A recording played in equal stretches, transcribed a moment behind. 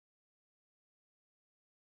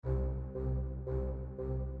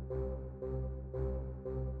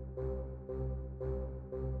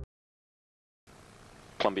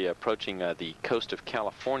Columbia approaching the coast of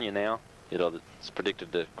California now. It's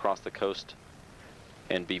predicted to cross the coast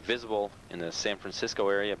and be visible in the San Francisco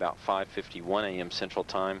area about 5:51 a.m. Central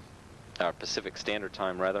Time, Pacific Standard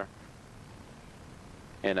Time rather,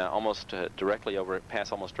 and pass almost directly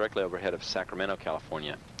overhead of Sacramento,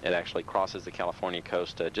 California. It actually crosses the California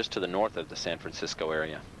coast just to the north of the San Francisco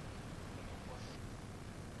area.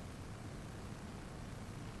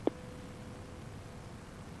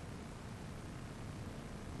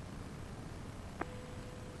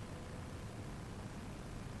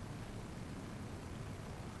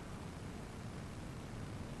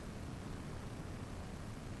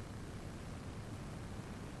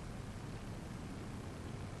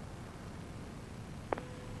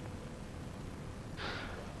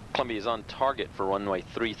 Columbia is on target for runway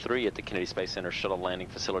 33 at the Kennedy Space Center Shuttle Landing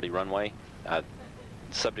Facility runway.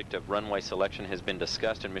 Subject of runway selection has been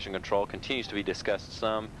discussed in Mission Control, continues to be discussed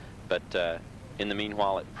some, but in the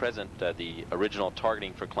meanwhile, at present, the original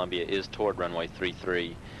targeting for Columbia is toward runway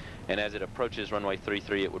 33, and as it approaches runway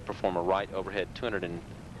 33, it would perform a right overhead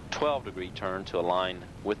 212-degree turn to align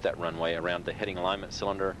with that runway around the heading alignment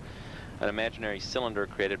cylinder, an imaginary cylinder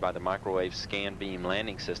created by the microwave scan beam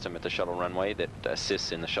landing system at the shuttle runway that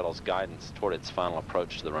assists in the shuttle's guidance toward its final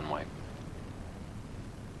approach to the runway.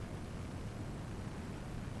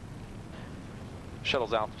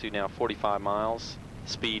 Shuttle's altitude now 45 miles,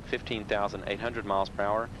 speed 15,800 miles per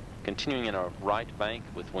hour, continuing in a right bank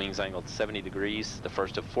with wings angled 70 degrees, the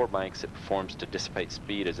first of 4 banks it performs to dissipate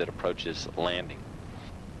speed as it approaches landing.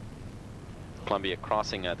 Columbia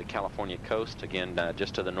crossing the California coast, again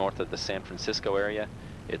just to the north of the San Francisco area.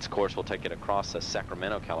 Its course will take it across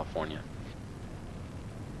Sacramento, California.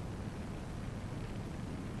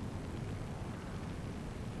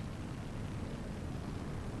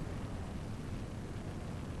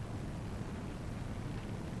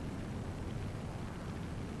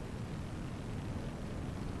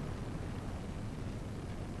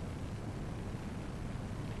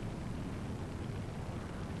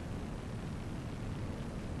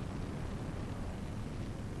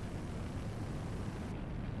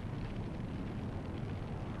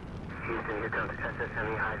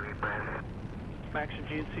 Max and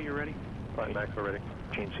GNC, you ready? Fine, Max, we're ready.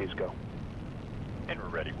 GNC's go. And we're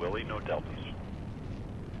ready, Willie. No deltas.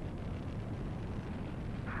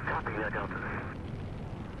 Copy, no deltas.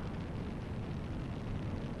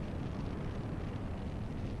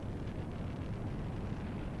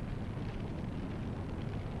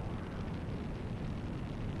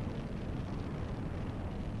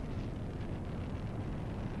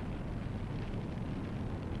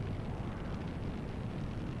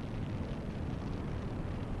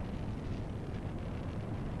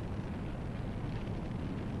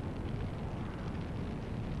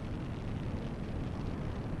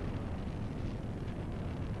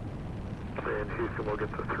 And Houston will get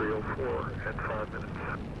to 304 in 5 minutes.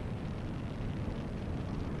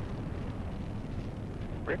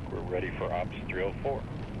 Rick, we're ready for Ops 304.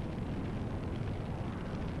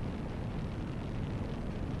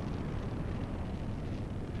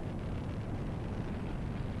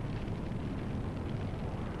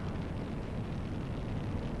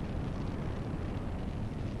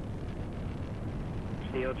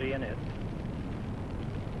 CLG in it.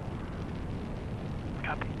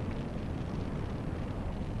 Copy.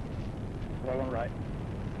 Rolling right.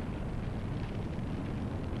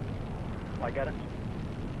 I got it.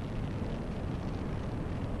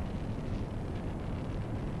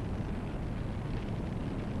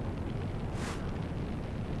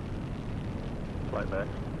 Flight Max.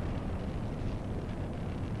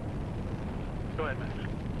 Go ahead, Max.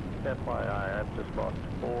 FYI, I've just lost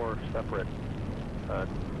 4 separate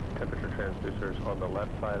temperature transducers on the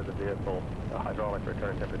left side of the vehicle, hydraulic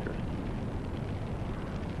return temperatures.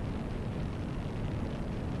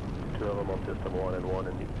 2 of them on system 1 and 1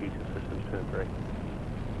 in each of systems 2 and 3.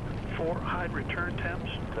 4 high return temps?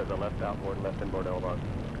 To the left outboard, left inboard Elevon.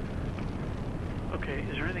 Okay,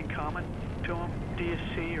 is there anything common to them?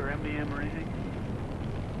 DSC or MDM or anything?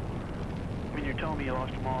 I mean, you're telling me you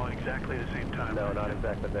lost them all at exactly the same time. No, not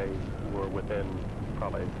exactly. They were within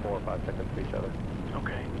probably 4 or 5 seconds of each other.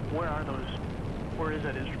 Okay, where are those? Where is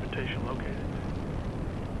that instrumentation located?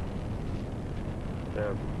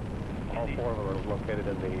 They're, all 4 of them are located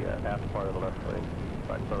in the aft part of the left wing,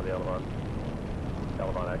 right in front of the Elevon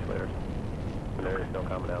actuators. And there is no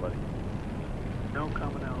commonality. No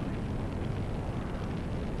commonality.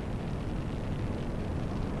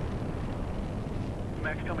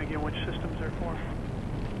 Max, tell me again which systems they're for?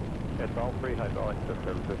 It's all 3 hydraulic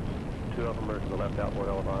systems. It's 2 of them are to the left outboard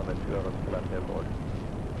Elevon and 2 of them to the left inboard.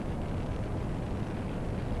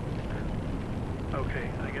 Okay,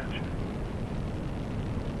 I got you.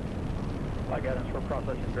 Flight guidance for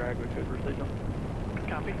processing drag, we could receive them.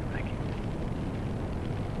 Copy, thank you.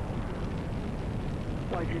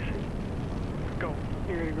 Flight GC. Go.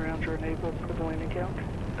 Area grounds are enabled for the landing count.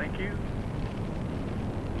 Thank you.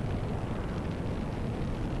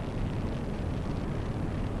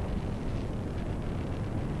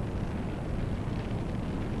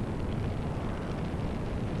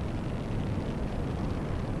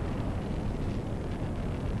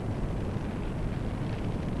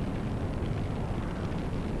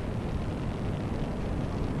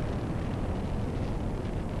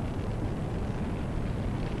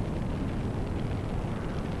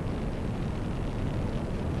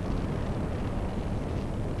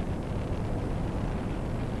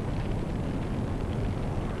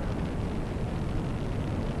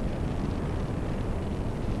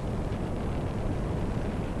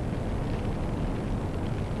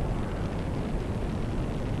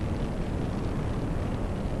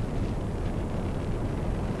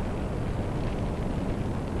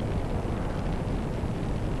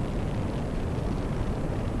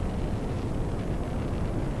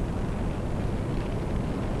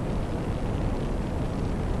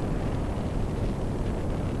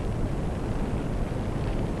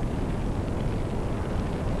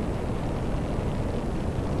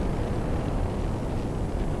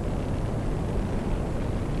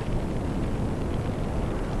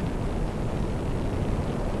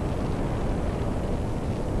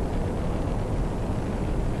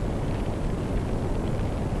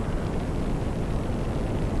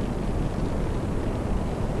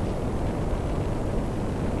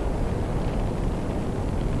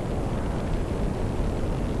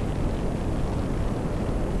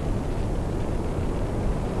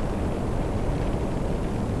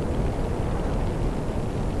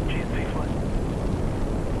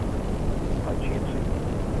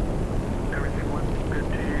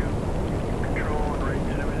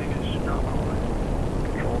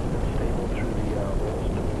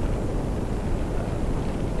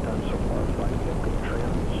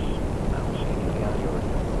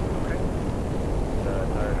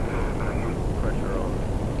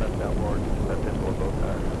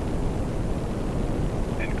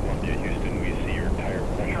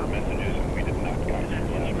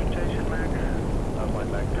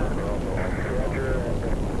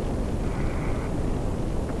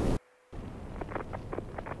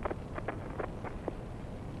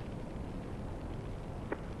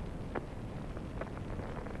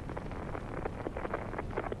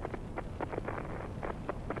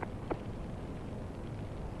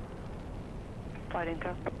 Flight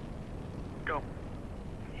income. Go.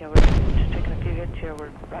 Yeah, we're just taking a few hits here. We're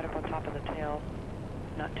right up on top of the tail.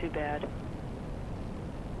 Not too bad.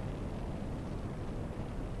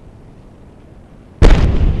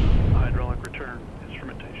 Hydraulic return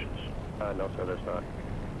instrumentations. No, sir, there's not.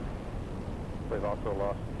 We've also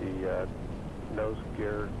lost the nose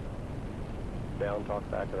gear down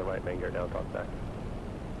talkback and the right main gear down talkback.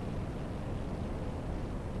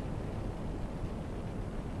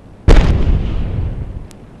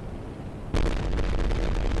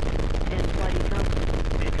 And flight econ.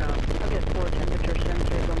 I'll get 4 temperature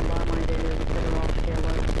sensors on by my data that are off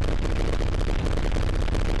stairway.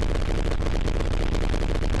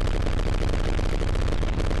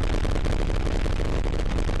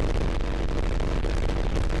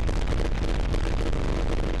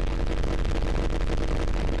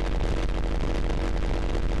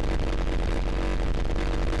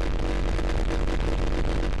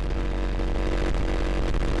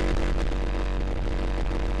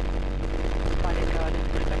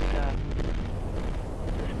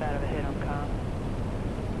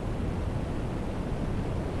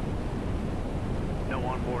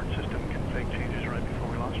 Onboard system config changes right before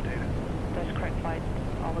we launch data. That's correct, flight.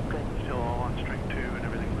 All look good. Still all on string 2 and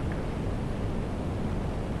everything looks good.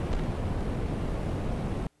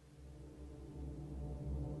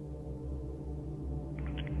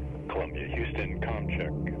 Columbia, Houston, comm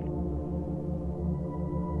check.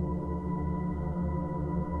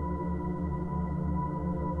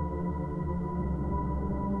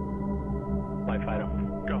 Flight Fido.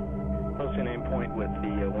 Go. Close-in aim point with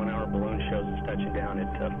the 1 hour balloon shows us touching down at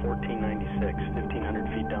 1496, 1,500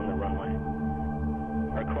 feet down the runway.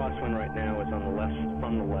 Our crosswind right now is on the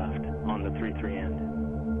left, on the 3-3 end.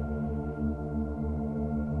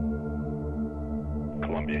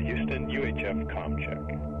 Columbia, Houston, UHF, comm check.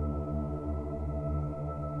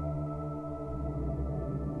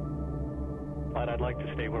 Flight, I'd like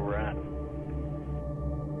to stay where we're at.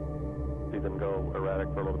 See them go erratic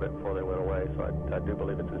for a little bit before they went away, so I do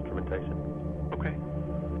believe it's instrumentation. Okay.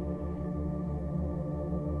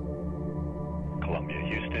 Columbia.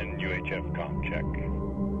 Houston, UHF comm check.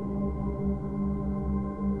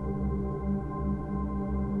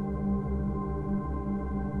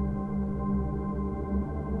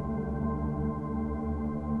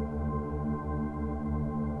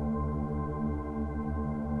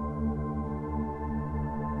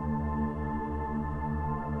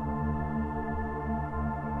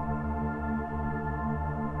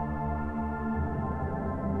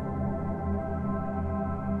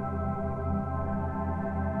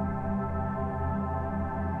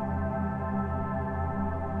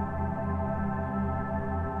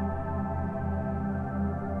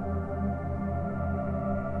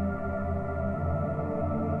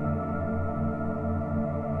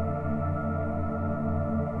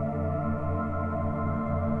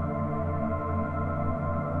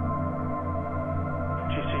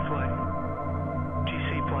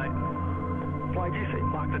 Flight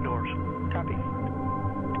GC, lock the doors. Copy.